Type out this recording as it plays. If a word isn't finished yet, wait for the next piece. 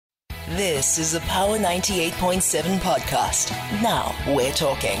This is a Power 98.7 podcast. Now we're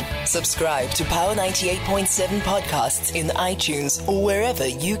talking. Subscribe to Power 98.7 podcasts in iTunes or wherever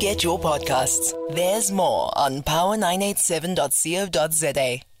you get your podcasts. There's more on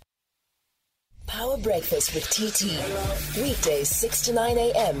power987.co.za. Power Breakfast with TT. Weekdays 6 to 9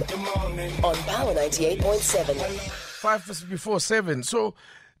 a.m. on Power 98.7. 5 before 7. So,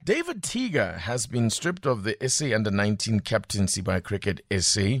 David Teeger has been stripped of the SA Under-19 captaincy by Cricket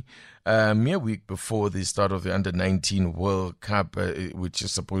SA a mere week before the start of the Under-19 World Cup, which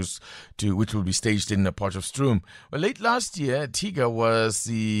will be staged in Potchefstroom. Well, late last year, David Teeger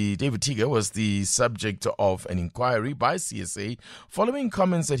was the subject of an inquiry by CSA following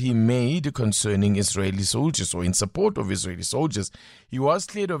comments that he made concerning Israeli soldiers or in support of Israeli soldiers. He was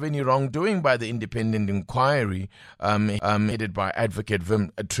cleared of any wrongdoing by the independent inquiry headed by Advocate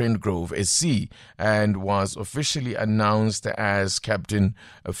Vim Trendgrove SC and was officially announced as captain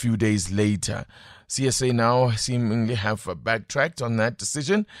a few days later. CSA now seemingly have backtracked on that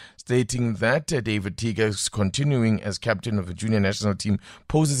decision, stating that David Teeger's continuing as captain of the junior national team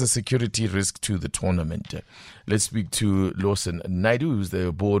poses a security risk to the tournament. Let's speak to Lawson Naidu, who's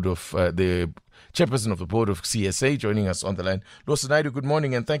the chairperson of the board of CSA, joining us on the line. Lawson Naidu, good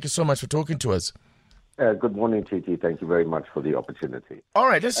morning, and thank you so much for talking to us. Good morning, TT. Thank you very much for the opportunity. All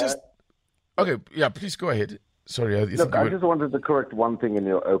right, let's just... Okay, yeah, please go ahead. Sorry. I just wanted to correct one thing in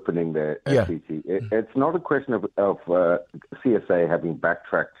your opening there, TT. It's not a question of CSA having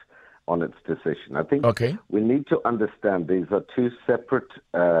backtracked on its decision. I think we need to understand these are two separate,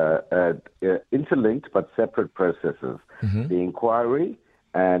 interlinked but separate processes, the inquiry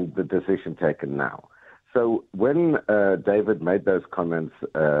and the decision taken now. So when David made those comments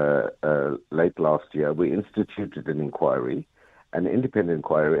late last year, we instituted an inquiry, an independent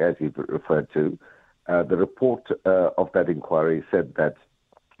inquiry, as you referred to. The report of that inquiry said that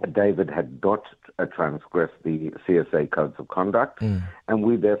David had not transgressed the CSA codes of conduct, and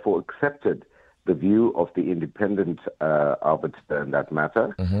we therefore accepted the view of the independent arbiter in that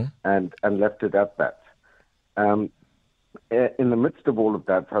matter and left it at that. In the midst of all of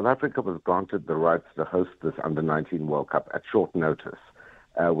that, South Africa was granted the rights to host this Under-19 World Cup at short notice,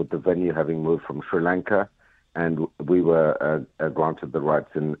 with the venue having moved from Sri Lanka, and we were granted the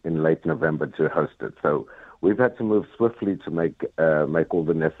rights in late November to host it. So we've had to move swiftly to make all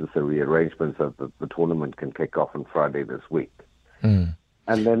the necessary arrangements so that the tournament can kick off on Friday this week. And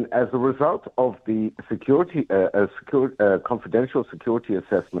then as a result of the confidential security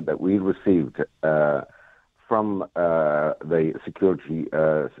assessment that we received from the security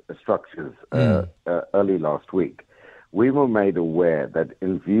structures early last week, we were made aware that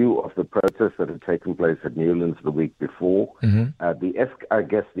in view of the protests that had taken place at Newlands the week before, the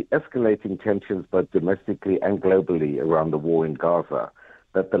escalating tensions both domestically and globally around the war in Gaza,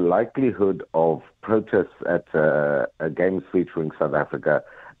 that the likelihood of protests at games featuring South Africa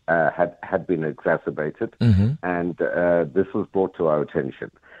had been exacerbated, and this was brought to our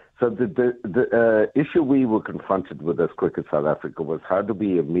attention. So the issue we were confronted with as Cricket South Africa was how do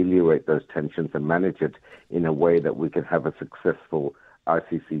we ameliorate those tensions and manage it in a way that we can have a successful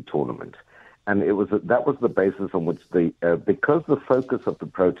ICC tournament. And that was the basis on which because the focus of the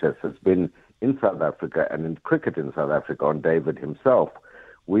protest has been in South Africa and in cricket in South Africa on David himself,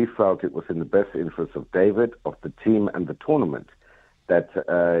 we felt it was in the best interest of David, of the team and the tournament that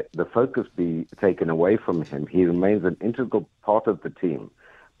the focus be taken away from him. He remains an integral part of the team.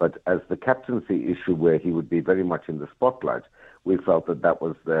 But as the captaincy issue, where he would be very much in the spotlight, we felt that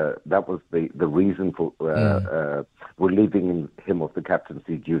was the reason for relieving him of the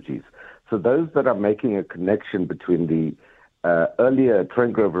captaincy duties. So those that are making a connection between the earlier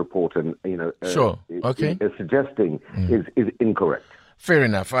Trendgrove report and suggesting is incorrect. Fair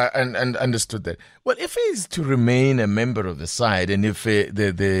enough, and understood that. Well, if he's to remain a member of the side, and if of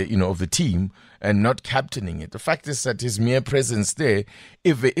the team, and not captaining it, the fact is that his mere presence there,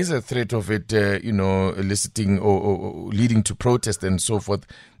 if there is a threat of it, eliciting or leading to protest and so forth,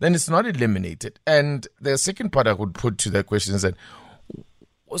 then it's not eliminated. And the second part I would put to that question is that,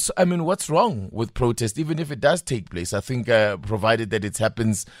 what's wrong with protest, even if it does take place? I think, provided that it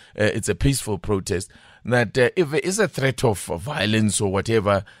happens, it's a peaceful protest, that if there is a threat of violence or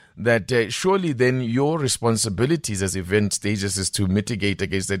whatever, that surely then your responsibilities as event stages is to mitigate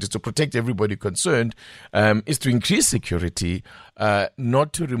against that, is to protect everybody concerned, is to increase security,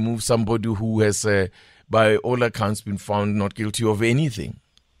 not to remove somebody who has, by all accounts, been found not guilty of anything.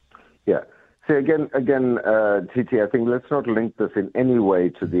 Yeah. So again, TT, I think let's not link this in any way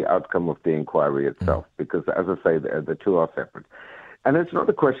to the outcome of the inquiry itself, because as I say, the two are separate. And it's not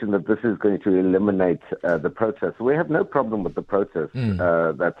a question that this is going to eliminate the protests. We have no problem with the protests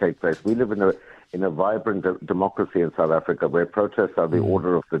that take place. We live in a vibrant democracy in South Africa where protests are the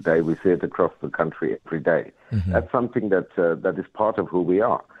order of the day. We see it across the country every day. That's something that is part of who we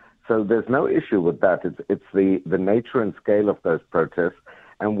are. So there's no issue with that. It's the nature and scale of those protests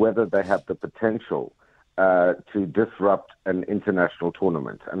and whether they have the potential to disrupt an international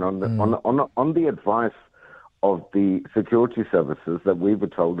tournament. And on the advice of the security services, that we were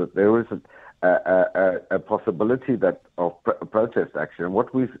told that there is a possibility of protest action. And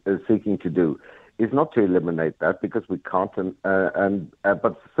what we're seeking to do is not to eliminate that, because we can't,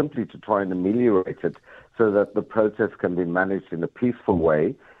 but simply to try and ameliorate it so that the protests can be managed in a peaceful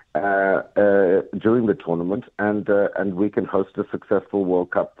way during the tournament, and we can host a successful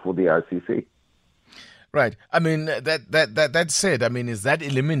World Cup for the ICC. Right. I mean, that said, I mean, is that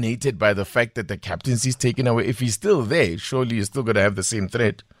eliminated by the fact that the captaincy is taken away? If he's still there, surely you're still going to have the same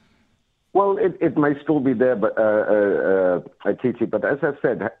threat. Well, it may still be there, but Titi. But as I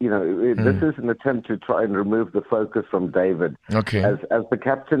said, this is an attempt to try and remove the focus from David. Okay. As the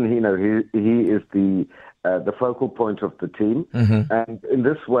captain, he is the focal point of the team, and in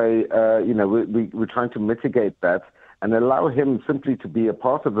this way, we're trying to mitigate that and allow him simply to be a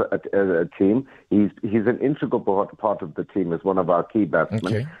part of a team. He's an integral part of the team as one of our key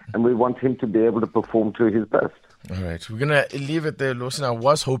batsmen, and we want him to be able to perform to his best. All right, we're going to leave it there, Lawson. I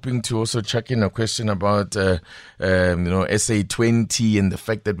was hoping to also check in a question about, SA20 and the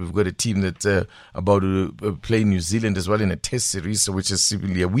fact that we've got a team that's about to play New Zealand as well in a test series, which is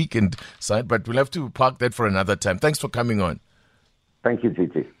simply a weekend side, but we'll have to park that for another time. Thanks for coming on. Thank you,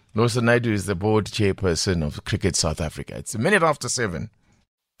 Titi. Lawson Naidu is the board chairperson of Cricket South Africa. It's 7:07.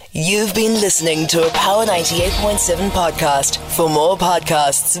 You've been listening to a Power 98.7 podcast. For more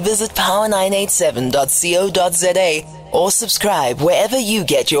podcasts, visit power987.co.za or subscribe wherever you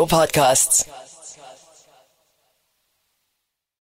get your podcasts.